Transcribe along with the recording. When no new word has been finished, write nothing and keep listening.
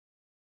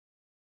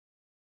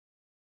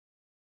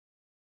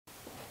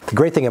The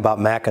great thing about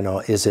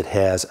Mackinac is it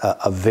has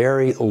a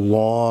very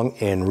long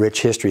and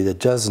rich history that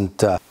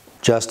doesn't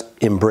just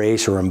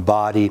embrace or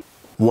embody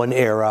one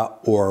era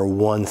or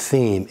one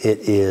theme. It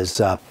is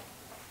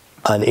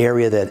an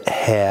area that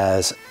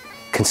has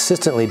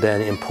consistently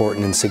been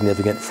important and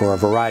significant for a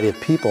variety of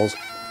peoples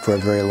for a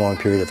very long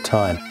period of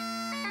time.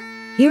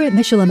 Here at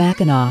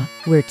Michilimackinac,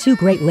 where two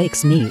Great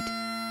Lakes meet,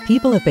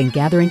 people have been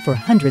gathering for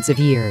hundreds of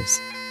years.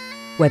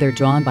 Whether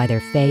drawn by their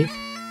faith,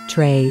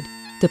 trade,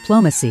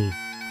 diplomacy,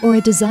 or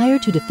a desire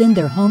to defend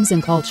their homes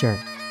and culture,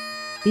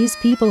 these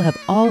people have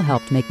all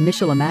helped make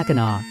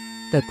Michilimackinac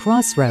the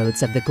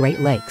crossroads of the Great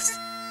Lakes.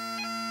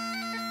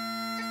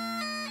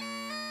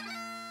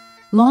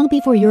 Long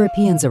before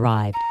Europeans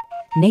arrived,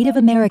 Native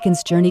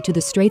Americans journeyed to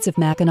the Straits of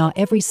Mackinac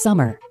every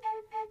summer.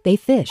 They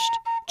fished,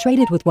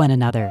 traded with one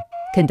another,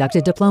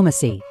 conducted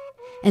diplomacy,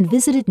 and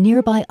visited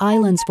nearby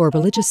islands for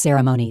religious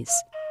ceremonies.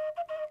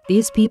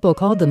 These people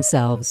called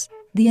themselves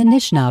the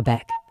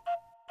Anishinaabeg.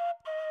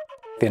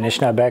 The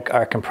Anishinaabeg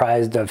are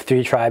comprised of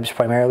three tribes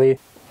primarily,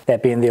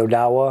 that being the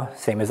Odawa,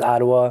 same as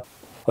Ottawa,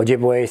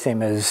 Ojibwe,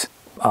 same as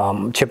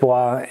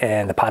Chippewa,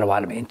 and the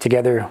Potawatomi.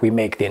 Together, we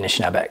make the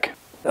Anishinaabeg.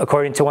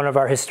 According to one of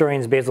our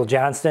historians, Basil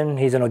Johnston,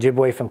 he's an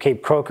Ojibwe from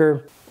Cape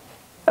Croker.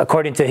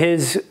 According to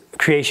his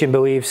creation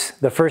beliefs,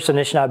 the first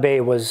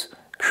Anishinaabe was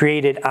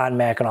created on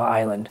Mackinac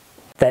Island.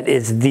 That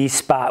is the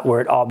spot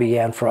where it all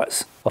began for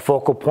us. A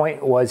focal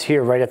point was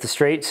here right at the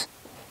Straits.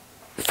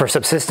 For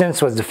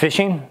subsistence was the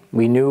fishing.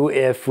 We knew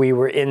if we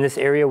were in this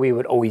area, we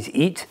would always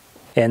eat.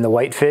 And the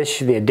whitefish,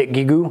 the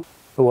adikgigu,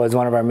 was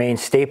one of our main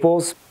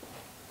staples.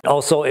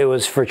 Also, it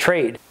was for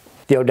trade.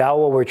 The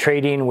Odawa were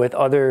trading with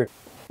other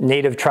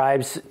native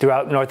tribes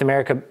throughout North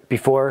America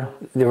before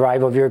the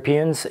arrival of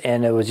Europeans,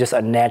 and it was just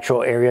a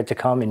natural area to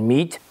come and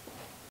meet.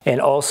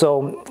 And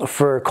also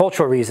for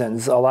cultural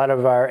reasons, a lot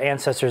of our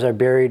ancestors are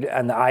buried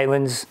on the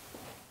islands.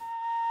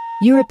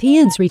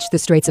 Europeans reached the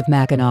Straits of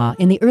Mackinac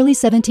in the early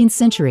 17th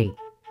century.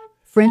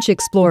 French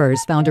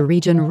explorers found a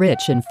region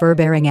rich in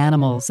fur-bearing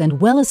animals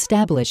and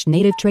well-established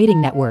native trading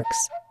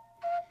networks.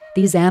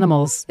 These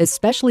animals,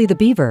 especially the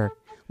beaver,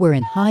 were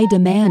in high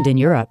demand in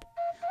Europe,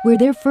 where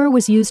their fur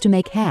was used to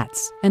make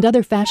hats and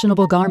other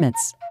fashionable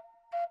garments.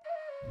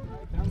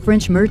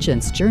 French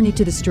merchants journeyed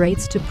to the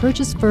Straits to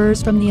purchase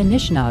furs from the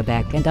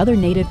Anishinaabeg and other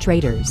native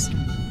traders,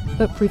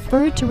 but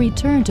preferred to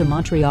return to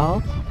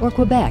Montreal or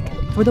Quebec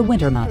for the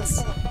winter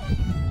months.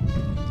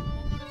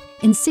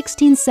 In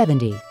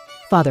 1670,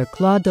 Father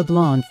Claude de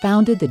Blonde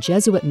founded the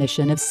Jesuit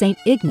mission of St.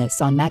 Ignace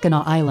on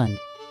Mackinac Island.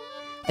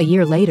 A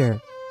year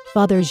later,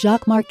 Father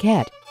Jacques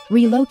Marquette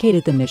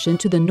relocated the mission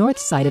to the north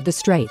side of the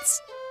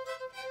Straits.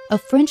 A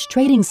French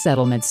trading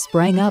settlement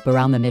sprang up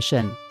around the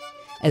mission,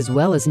 as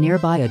well as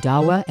nearby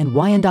Odawa and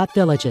Wyandot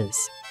villages.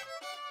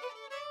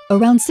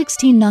 Around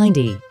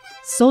 1690,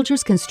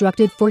 soldiers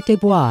constructed Fort des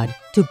Bois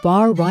to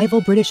bar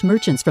rival British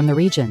merchants from the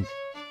region.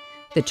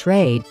 The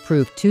trade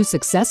proved too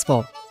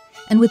successful,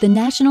 and with the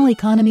national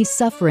economy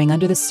suffering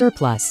under the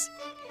surplus,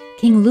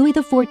 King Louis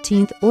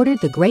XIV ordered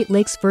the Great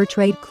Lakes fur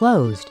trade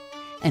closed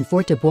and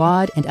Fort des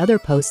Bois and other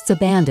posts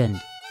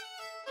abandoned.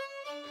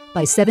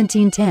 By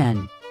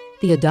 1710,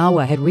 the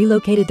Odawa had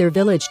relocated their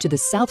village to the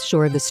south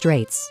shore of the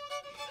Straits,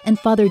 and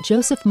Father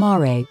Joseph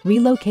Mare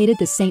relocated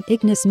the St.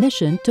 Ignace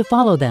mission to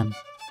follow them.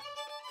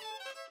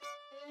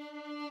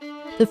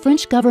 The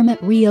French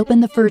government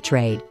reopened the fur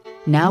trade,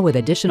 now with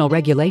additional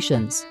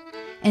regulations,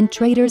 and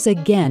traders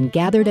again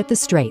gathered at the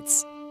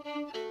Straits.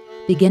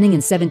 Beginning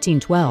in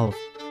 1712,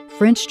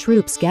 French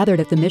troops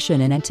gathered at the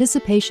mission in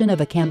anticipation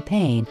of a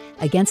campaign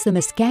against the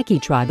Muskogee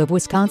tribe of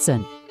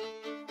Wisconsin.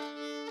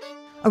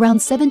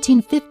 Around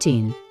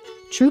 1715,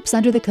 troops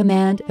under the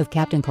command of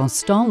Captain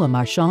Constant Le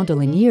Marchand de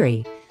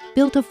Lignery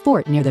built a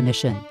fort near the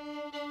mission.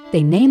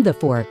 They named the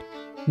fort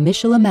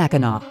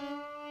Michilimackinac.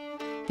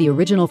 The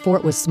original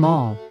fort was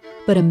small,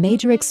 but a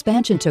major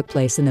expansion took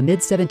place in the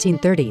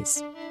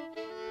mid-1730s.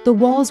 The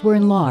walls were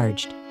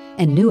enlarged,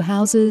 and new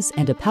houses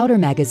and a powder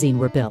magazine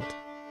were built.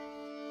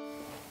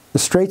 The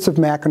Straits of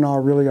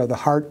Mackinac really are the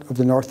heart of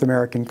the North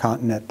American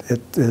continent.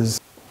 It is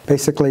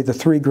basically the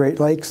three Great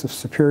Lakes of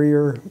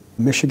Superior,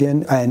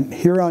 Michigan, and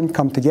Huron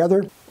come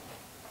together,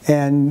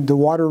 and the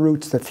water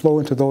routes that flow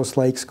into those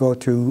lakes go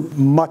to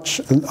much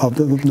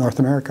of North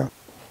America.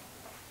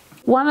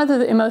 One of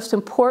the most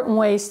important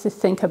ways to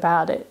think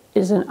about it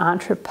is an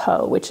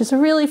entrepot, which is a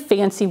really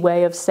fancy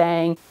way of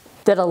saying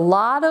that a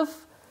lot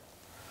of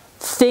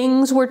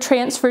things were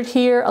transferred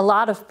here, a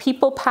lot of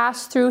people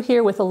passed through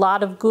here with a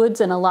lot of goods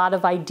and a lot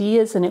of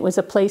ideas, and it was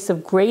a place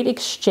of great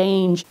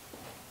exchange.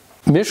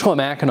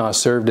 Michilimackinac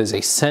served as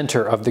a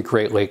center of the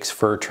Great Lakes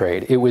fur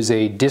trade. It was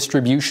a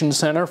distribution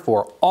center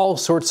for all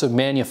sorts of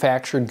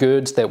manufactured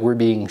goods that were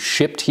being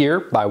shipped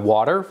here by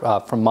water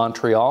from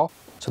Montreal.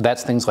 So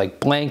that's things like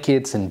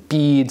blankets and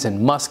beads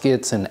and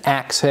muskets and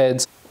axe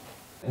heads.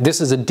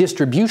 This is a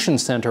distribution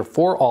center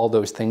for all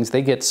those things.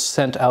 They get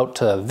sent out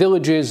to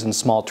villages and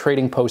small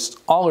trading posts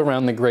all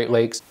around the Great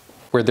Lakes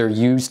where they're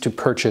used to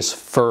purchase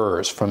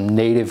furs from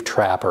native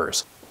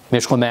trappers.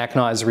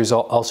 Michilimackinac, as a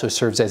result, also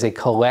serves as a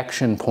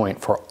collection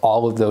point for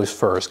all of those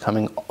furs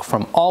coming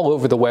from all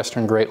over the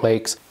western Great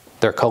Lakes.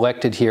 They're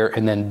collected here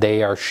and then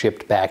they are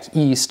shipped back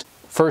east,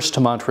 first to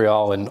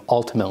Montreal and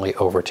ultimately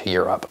over to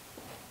Europe.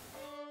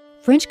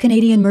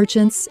 French-Canadian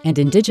merchants and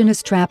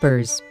indigenous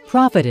trappers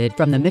profited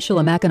from the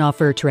Michilimackinac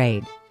fur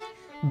trade.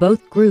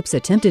 Both groups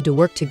attempted to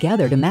work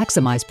together to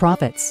maximize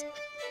profits.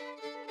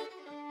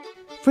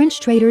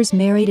 French traders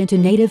married into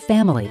native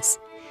families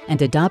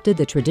and adopted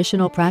the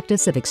traditional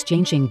practice of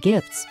exchanging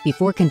gifts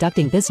before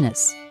conducting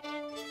business.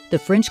 The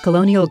French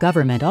colonial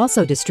government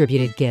also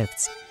distributed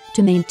gifts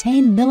to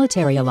maintain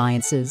military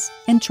alliances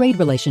and trade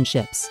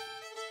relationships.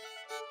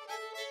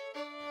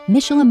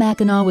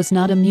 Michilimackinac was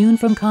not immune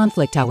from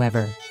conflict,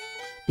 however.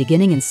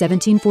 Beginning in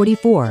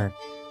 1744,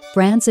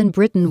 France and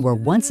Britain were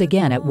once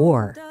again at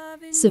war,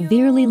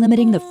 severely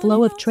limiting the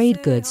flow of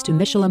trade goods to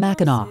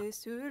Michilimackinac.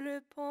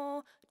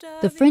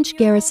 The French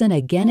garrison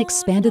again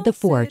expanded the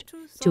fort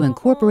to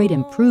incorporate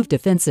improved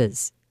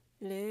defenses.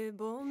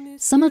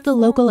 Some of the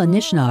local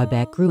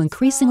Anishinaabeg grew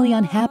increasingly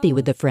unhappy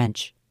with the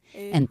French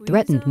and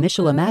threatened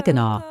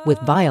Michilimackinac with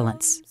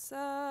violence.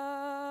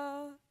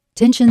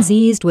 Tensions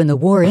eased when the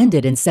war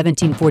ended in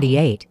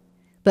 1748,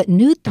 but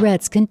new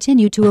threats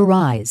continued to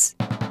arise.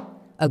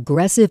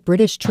 Aggressive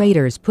British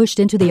traders pushed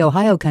into the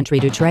Ohio country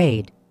to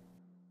trade.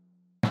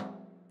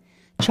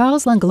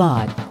 Charles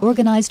Langlade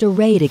organized a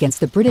raid against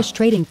the British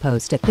trading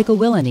post at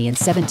Pickawillany in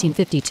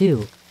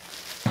 1752.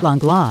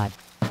 Langlade,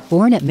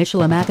 born at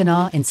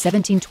Michilimackinac in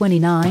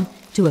 1729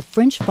 to a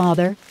French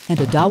father and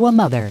Odawa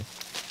mother,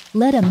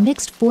 led a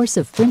mixed force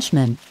of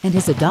Frenchmen and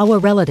his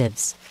Odawa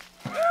relatives.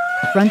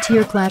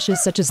 Frontier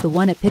clashes such as the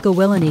one at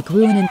Pickawillany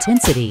grew in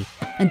intensity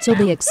until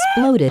they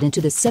exploded into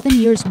the 7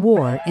 Years'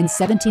 War in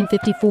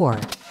 1754.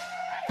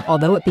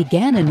 Although it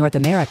began in North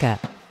America,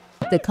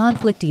 the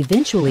conflict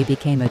eventually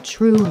became a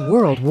true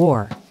world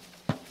war.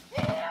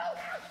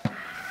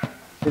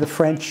 The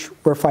French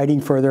were fighting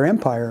for their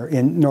empire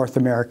in North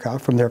America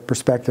from their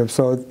perspective,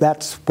 so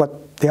that's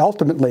what they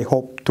ultimately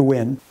hoped to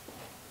win.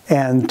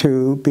 And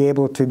to be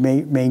able to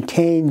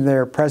maintain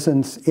their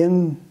presence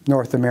in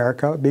North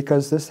America,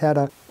 because this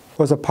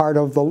was a part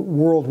of the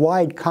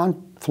worldwide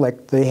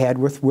conflict they had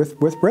with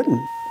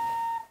Britain.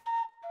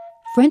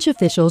 French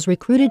officials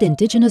recruited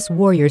indigenous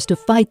warriors to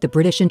fight the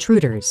British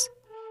intruders.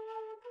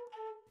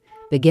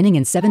 Beginning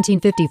in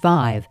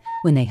 1755,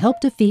 when they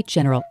helped defeat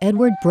General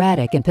Edward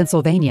Braddock in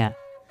Pennsylvania,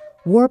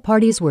 war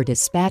parties were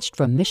dispatched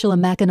from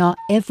Michilimackinac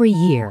every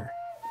year.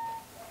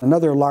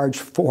 Another large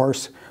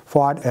force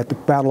fought at the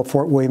Battle of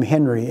Fort William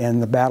Henry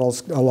and the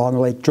battles along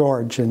Lake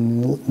George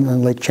and the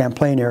Lake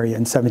Champlain area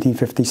in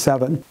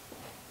 1757.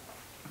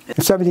 In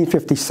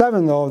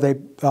 1757, though, the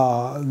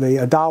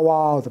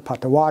Odawa, the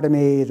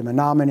Potawatomi, the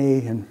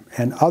Menominee,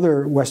 and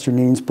other Western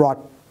Indians brought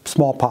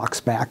smallpox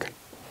back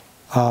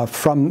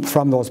from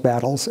those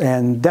battles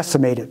and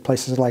decimated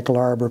places like Le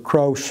Arbor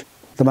Croche.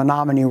 The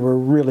Menominee were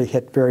really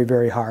hit very,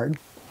 very hard.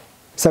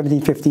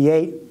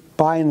 1758,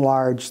 by and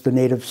large, the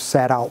natives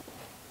sat out.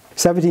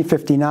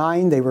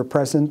 1759, they were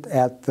present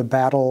at the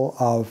Battle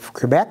of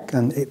Quebec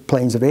and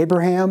Plains of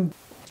Abraham.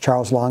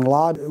 Charles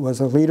Langlade was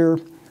a leader.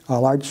 A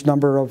large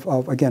number of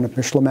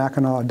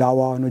Michilimackinac,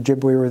 Odawa, and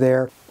Ojibwe were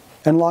there.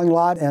 And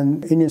Langlade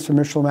and Indians from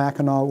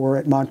Michilimackinac were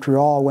at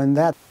Montreal when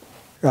that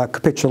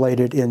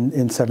capitulated in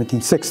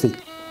 1760.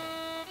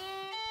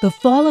 The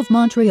fall of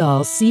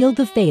Montreal sealed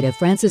the fate of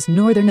France's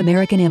Northern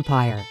American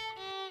Empire.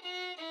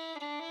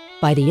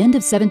 By the end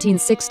of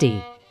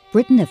 1760,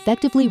 Britain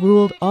effectively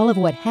ruled all of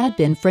what had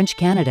been French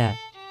Canada,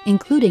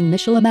 including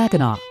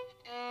Michilimackinac.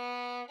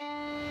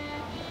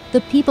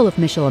 The people of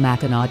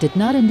Michilimackinac did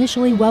not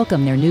initially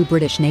welcome their new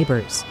British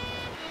neighbors.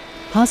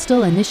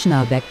 Hostile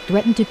Anishinaabeg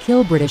threatened to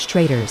kill British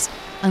traders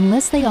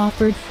unless they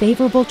offered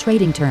favorable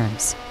trading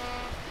terms.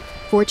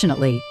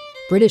 Fortunately,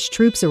 British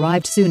troops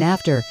arrived soon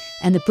after,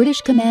 and the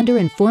British commander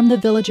informed the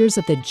villagers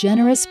of the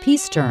generous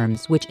peace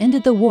terms which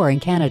ended the war in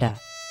Canada.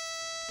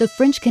 The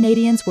French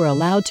Canadians were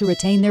allowed to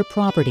retain their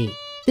property,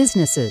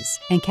 businesses,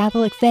 and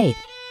Catholic faith.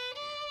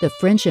 The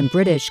French and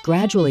British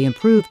gradually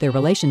improved their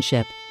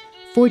relationship,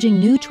 forging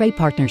new trade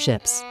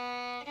partnerships.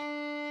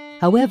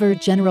 However,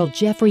 General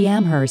Jeffrey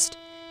Amherst,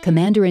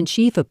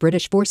 Commander-in-Chief of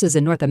British forces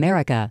in North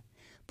America,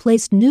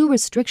 placed new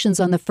restrictions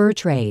on the fur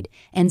trade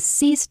and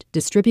ceased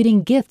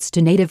distributing gifts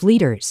to native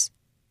leaders.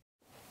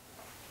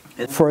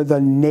 For the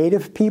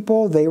native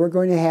people, they were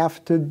going to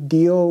have to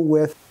deal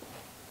with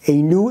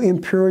a new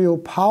imperial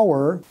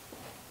power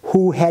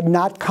who had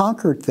not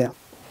conquered them.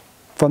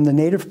 From the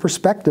native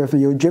perspective, the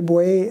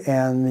Ojibwe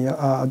and the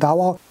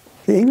Odawa,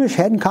 the English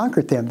hadn't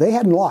conquered them. They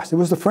hadn't lost. It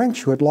was the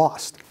French who had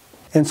lost.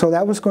 And so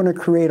that was going to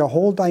create a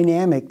whole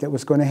dynamic that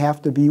was going to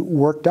have to be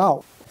worked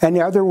out. And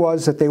the other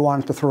was that they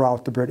wanted to throw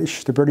out the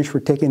British. The British were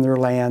taking their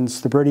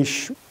lands. The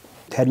British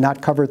had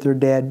not covered their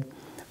dead.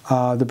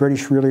 The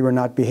British really were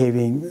not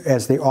behaving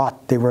as they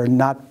ought. They were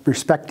not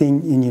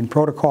respecting Indian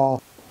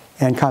protocol.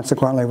 And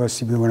consequently, we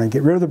want to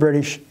get rid of the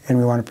British and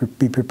we want to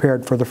be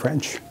prepared for the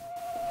French.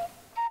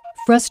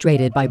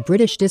 Frustrated by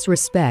British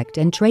disrespect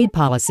and trade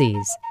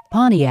policies,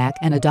 Pontiac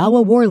and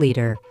Odawa war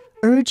leader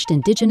urged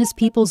indigenous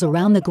peoples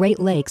around the Great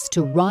Lakes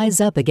to rise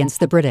up against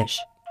the British.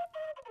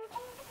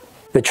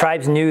 The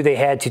tribes knew they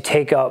had to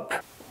take up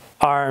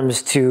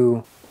arms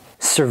to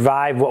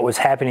survive what was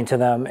happening to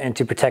them and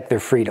to protect their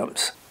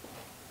freedoms.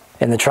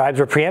 And the tribes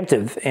were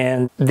preemptive,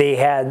 and they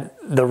had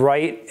the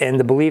right and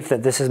the belief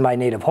that this is my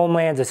native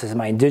homeland, this is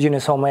my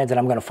indigenous homeland, and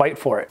I'm going to fight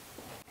for it.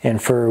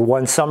 And for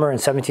one summer in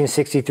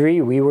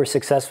 1763, we were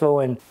successful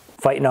in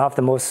fighting off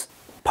the most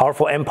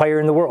powerful empire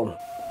in the world.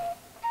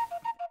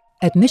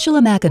 At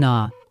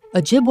Michilimackinac,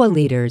 Ojibwa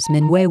leaders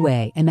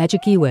Minwewe and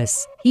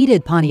Majikiwis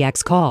heeded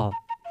Pontiac's call.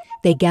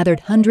 They gathered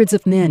hundreds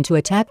of men to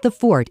attack the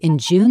fort in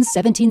June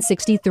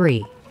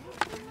 1763.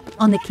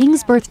 On the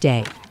king's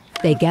birthday,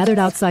 they gathered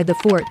outside the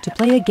fort to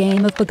play a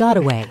game of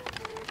Bagadaway.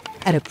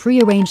 At a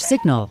prearranged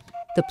signal,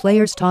 the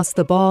players tossed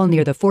the ball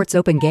near the fort's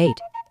open gate.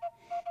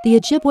 The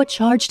Ojibwa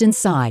charged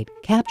inside,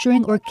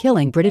 capturing or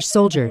killing British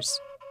soldiers.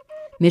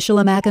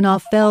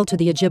 Michilimackinac fell to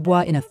the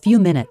Ojibwa in a few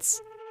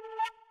minutes.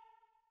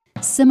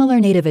 Similar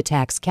native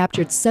attacks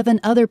captured 7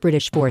 other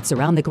British forts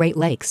around the Great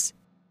Lakes.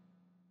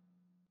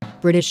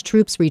 British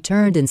troops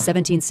returned in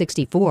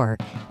 1764,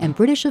 and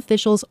British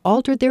officials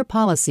altered their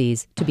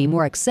policies to be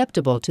more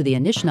acceptable to the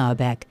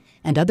Anishinaabeg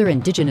and other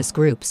indigenous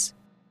groups.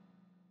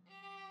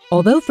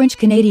 Although French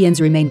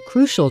Canadians remained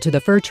crucial to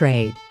the fur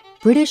trade,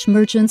 British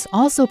merchants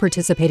also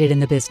participated in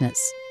the business.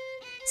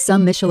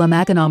 Some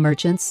Michilimackinac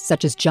merchants,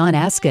 such as John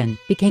Askin,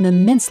 became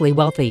immensely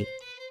wealthy.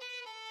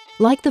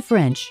 Like the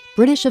French,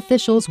 British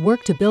officials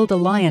worked to build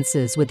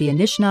alliances with the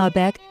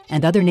Anishinaabeg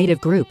and other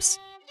native groups.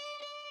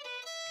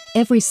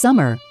 Every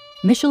summer,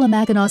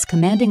 Michilimackinac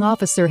commanding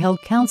officer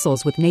held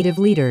councils with native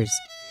leaders,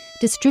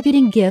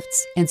 distributing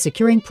gifts and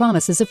securing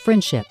promises of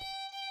friendship.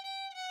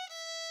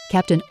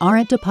 Captain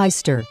Arent de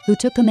Peyster, who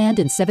took command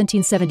in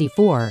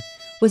 1774,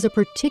 was a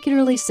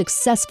particularly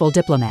successful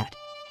diplomat.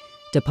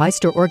 De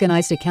Peyster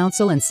organized a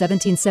council in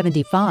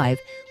 1775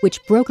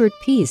 which brokered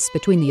peace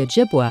between the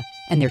Ojibwa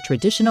and their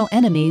traditional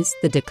enemies,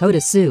 the Dakota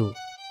Sioux.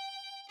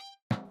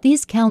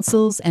 These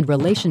councils and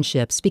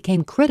relationships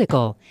became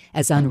critical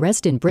as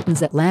unrest in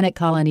Britain's Atlantic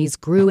colonies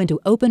grew into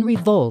open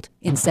revolt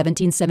in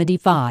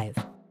 1775.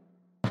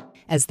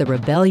 As the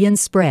rebellion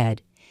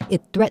spread,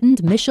 it threatened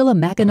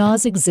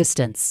Michilimackinac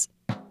existence.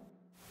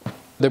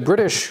 The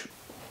British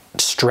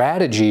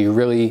strategy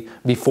really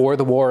before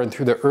the war and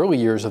through the early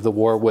years of the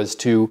war was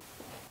to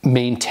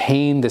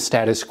maintain the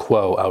status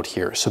quo out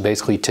here. So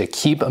basically to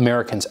keep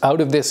Americans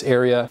out of this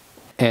area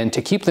and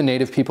to keep the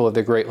native people of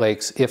the Great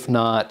Lakes, if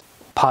not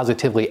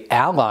positively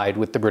allied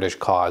with the British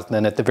cause,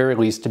 then at the very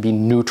least to be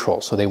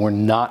neutral, so they were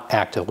not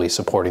actively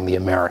supporting the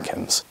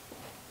Americans.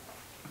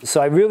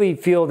 So I really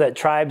feel that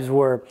tribes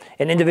were,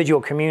 and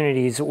individual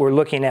communities were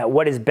looking at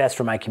what is best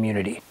for my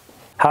community.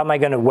 How am I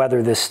going to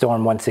weather this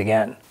storm once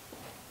again?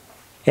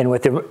 And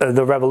with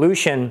the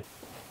revolution,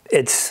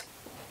 it's,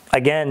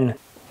 again,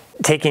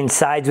 taking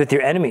sides with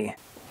your enemy.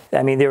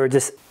 I mean, they were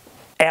just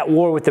at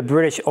war with the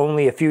British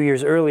only a few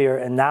years earlier,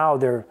 and now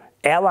they're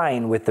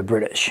allying with the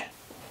British.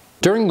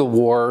 During the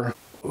war,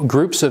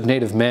 groups of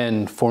native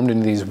men formed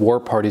into these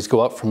war parties go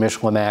up from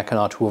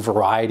Michilimackinac to a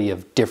variety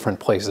of different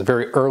places.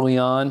 Very early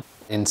on,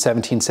 in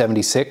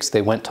 1776,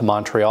 they went to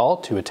Montreal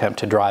to attempt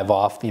to drive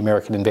off the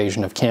American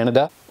invasion of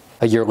Canada.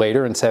 A year later,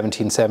 in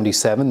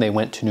 1777, they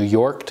went to New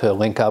York to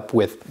link up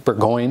with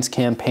Burgoyne's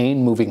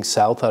campaign moving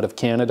south out of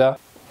Canada.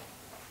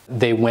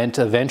 They went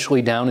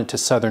eventually down into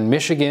southern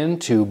Michigan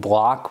to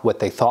block what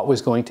they thought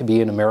was going to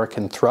be an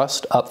American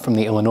thrust up from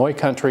the Illinois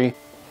country.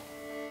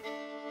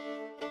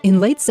 In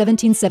late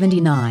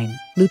 1779,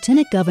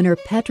 Lieutenant Governor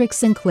Patrick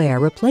Sinclair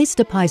replaced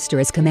de Peyster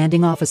as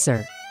commanding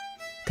officer.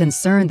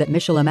 Concerned that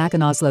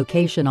Michilimackinac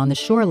location on the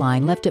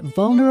shoreline left it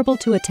vulnerable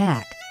to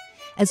attack,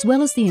 as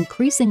well as the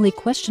increasingly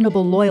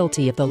questionable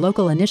loyalty of the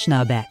local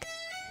Anishinaabeg,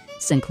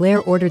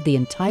 Sinclair ordered the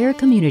entire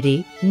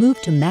community move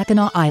to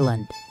Mackinac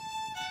Island.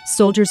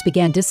 Soldiers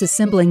began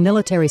disassembling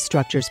military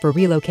structures for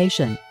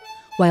relocation,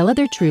 while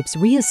other troops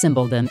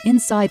reassembled them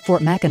inside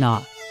Fort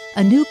Mackinac,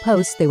 a new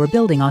post they were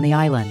building on the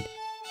island.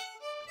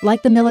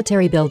 Like the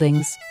military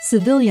buildings,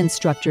 civilian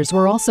structures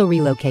were also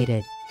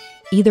relocated,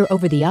 either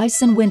over the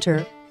ice in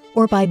winter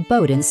or by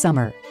boat in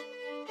summer.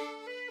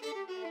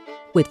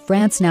 With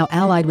France now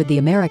allied with the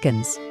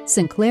Americans,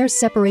 Sinclair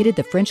separated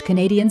the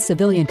French-Canadian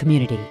civilian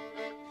community.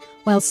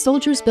 While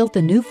soldiers built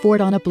the new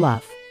fort on a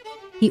bluff,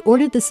 he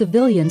ordered the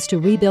civilians to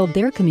rebuild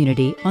their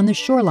community on the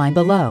shoreline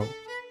below.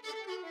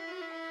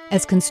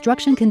 As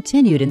construction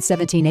continued in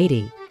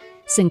 1780,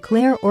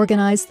 Sinclair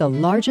organized the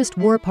largest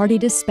war party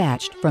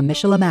dispatched from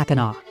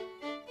Michilimackinac.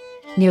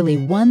 Nearly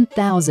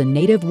 1,000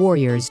 native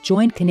warriors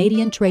joined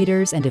Canadian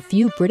traders and a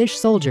few British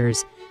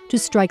soldiers to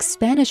strike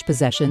Spanish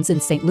possessions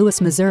in St.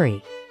 Louis,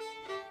 Missouri.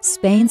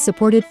 Spain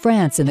supported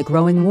France in the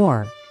growing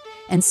war,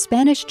 and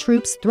Spanish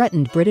troops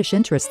threatened British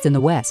interests in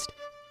the West.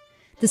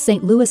 The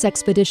St. Louis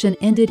expedition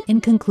ended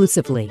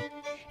inconclusively,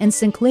 and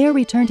Sinclair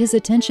returned his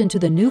attention to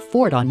the new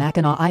fort on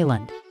Mackinac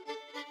Island.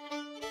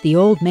 The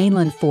old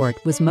mainland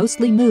fort was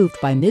mostly moved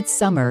by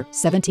midsummer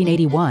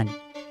 1781.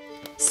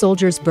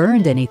 Soldiers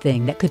burned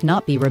anything that could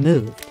not be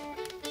removed.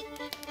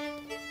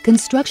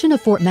 Construction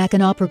of Fort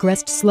Mackinac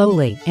progressed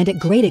slowly and at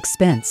great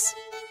expense.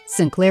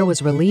 Sinclair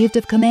was relieved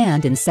of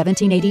command in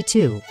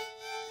 1782.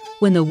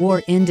 When the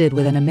war ended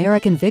with an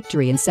American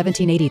victory in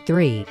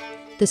 1783,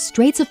 the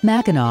Straits of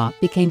Mackinac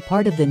became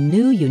part of the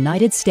new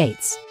United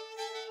States.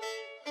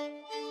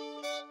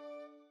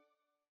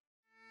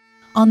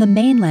 On the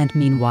mainland,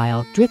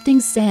 meanwhile,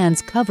 drifting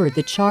sands covered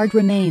the charred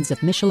remains of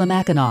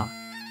Michilimackinac.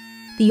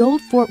 The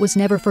old fort was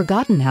never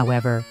forgotten,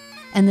 however,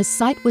 and the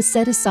site was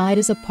set aside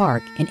as a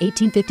park in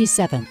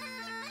 1857.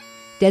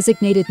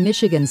 Designated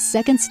Michigan's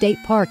second state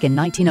park in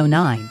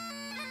 1909,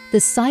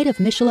 the site of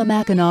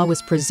Michilimackinac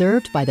was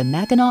preserved by the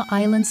Mackinac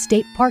Island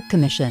State Park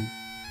Commission.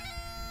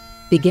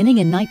 Beginning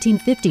in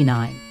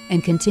 1959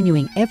 and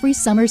continuing every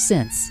summer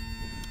since,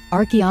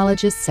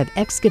 archaeologists have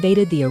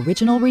excavated the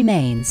original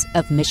remains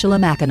of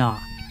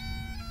Michilimackinac.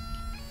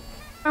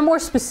 Our more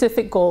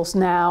specific goals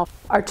now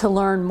are to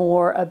learn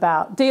more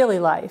about daily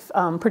life,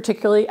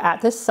 particularly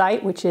at this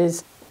site, which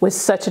was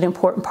such an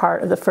important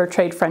part of the fur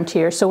trade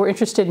frontier. So we're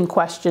interested in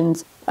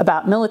questions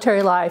about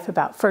military life,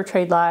 about fur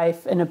trade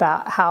life, and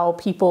about how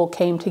people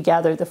came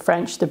together, the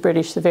French, the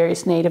British, the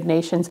various native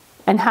nations,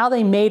 and how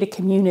they made a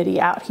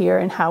community out here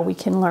and how we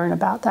can learn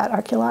about that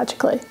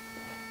archaeologically.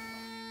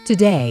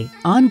 Today,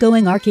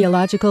 ongoing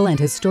archaeological and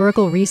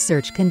historical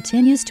research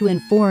continues to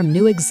inform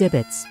new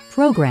exhibits,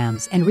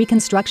 programs, and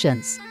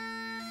reconstructions.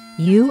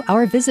 You,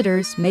 our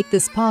visitors, make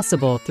this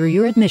possible through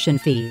your admission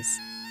fees.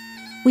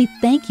 We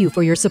thank you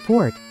for your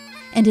support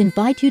and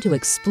invite you to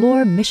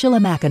explore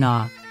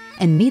Michilimackinac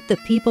and meet the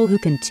people who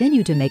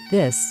continue to make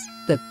this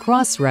the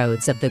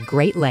crossroads of the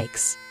Great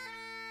Lakes.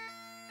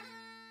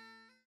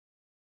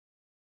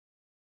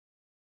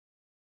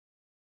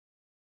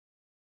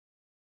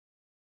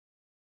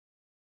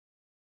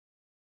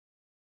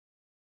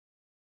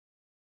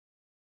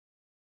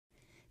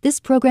 This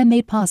program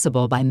made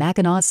possible by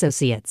Mackinac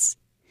Associates,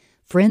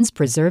 friends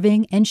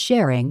preserving and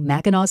sharing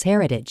Mackinac's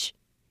heritage.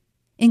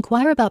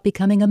 Inquire about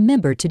becoming a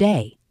member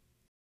today.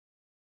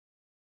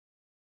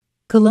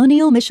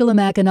 Colonial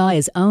Michilimackinac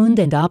is owned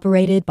and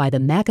operated by the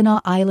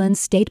Mackinac Island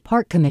State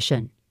Park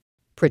Commission,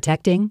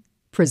 protecting,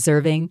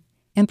 preserving,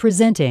 and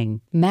presenting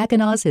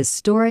Mackinac's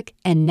historic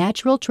and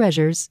natural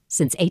treasures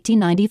since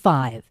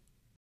 1895.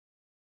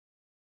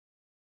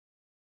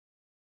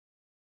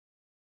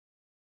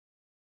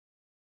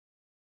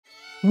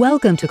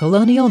 Welcome to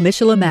Colonial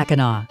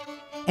Michilimackinac.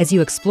 As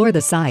you explore the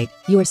site,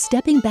 you are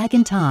stepping back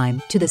in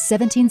time to the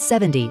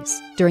 1770s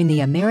during the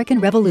American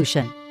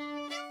Revolution.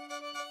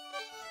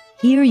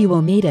 Here you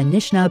will meet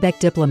Anishinaabe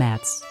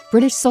diplomats,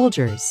 British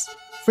soldiers,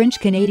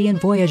 French-Canadian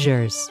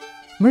voyageurs,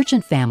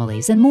 merchant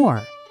families, and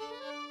more.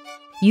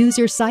 Use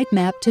your site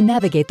map to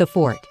navigate the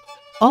fort.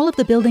 All of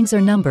the buildings are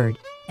numbered,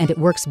 and it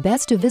works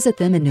best to visit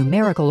them in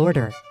numerical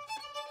order.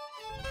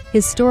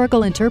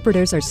 Historical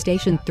interpreters are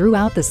stationed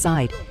throughout the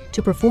site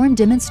to perform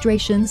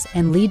demonstrations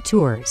and lead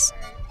tours.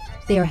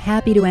 They are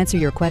happy to answer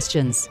your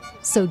questions,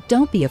 so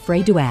don't be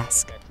afraid to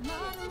ask.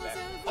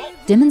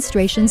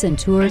 Demonstrations and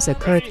tours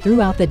occur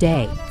throughout the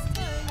day.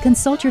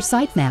 Consult your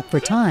site map for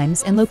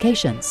times and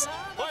locations.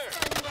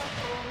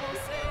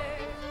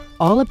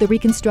 All of the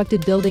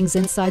reconstructed buildings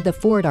inside the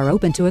fort are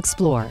open to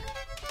explore.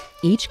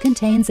 Each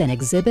contains an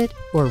exhibit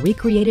or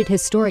recreated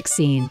historic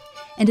scene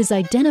and is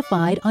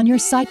identified on your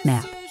site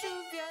map.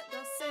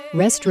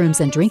 Restrooms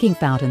and drinking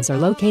fountains are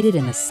located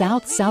in the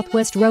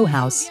south-southwest row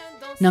house,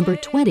 number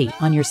 20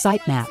 on your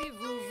site map,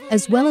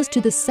 as well as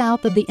to the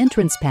south of the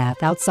entrance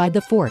path outside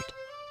the fort.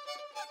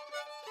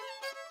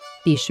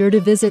 Be sure to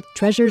visit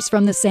Treasures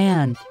from the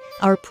Sand,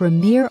 our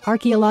premier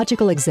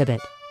archaeological exhibit.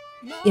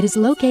 It is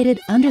located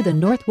under the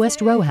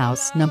northwest row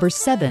house, number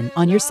 7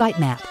 on your site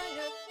map.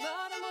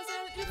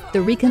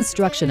 The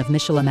reconstruction of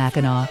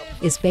Michilimackinac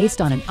is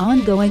based on an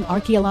ongoing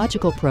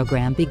archaeological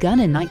program begun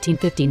in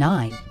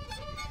 1959.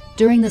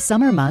 During the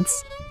summer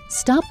months,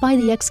 stop by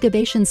the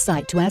excavation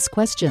site to ask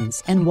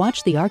questions and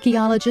watch the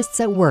archaeologists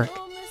at work.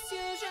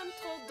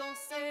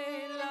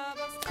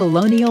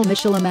 Colonial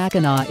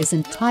Michilimackinac is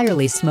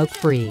entirely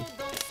smoke-free.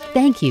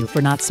 Thank you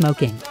for not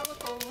smoking.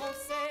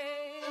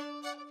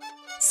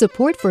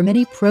 Support for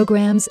many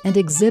programs and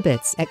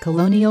exhibits at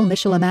Colonial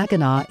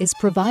Michilimackinac is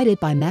provided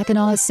by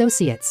Mackinac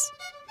Associates.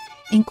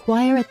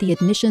 Inquire at the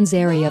admissions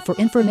area for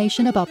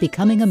information about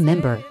becoming a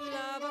member.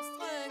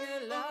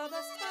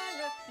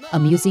 A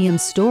museum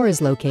store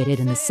is located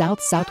in the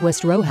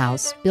south-southwest row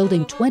house,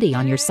 building 20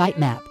 on your site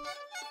map.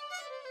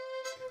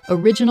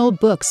 Original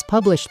books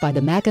published by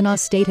the Mackinac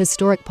State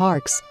Historic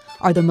Parks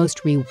are the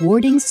most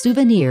rewarding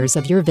souvenirs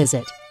of your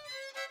visit.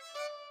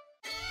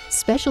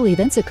 Special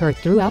events occur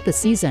throughout the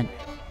season.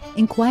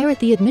 Inquire at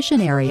the admission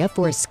area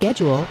for a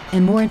schedule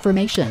and more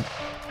information.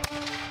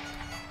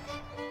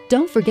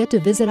 Don't forget to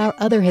visit our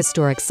other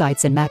historic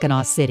sites in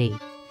Mackinac City.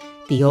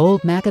 The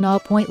old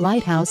Mackinac Point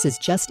Lighthouse is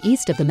just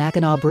east of the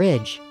Mackinac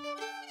Bridge,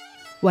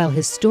 while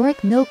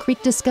historic Mill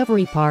Creek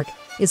Discovery Park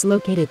is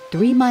located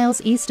 3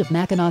 miles east of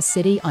Mackinac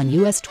City on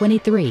US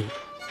 23.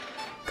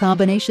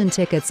 Combination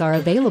tickets are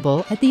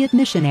available at the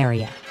admission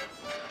area.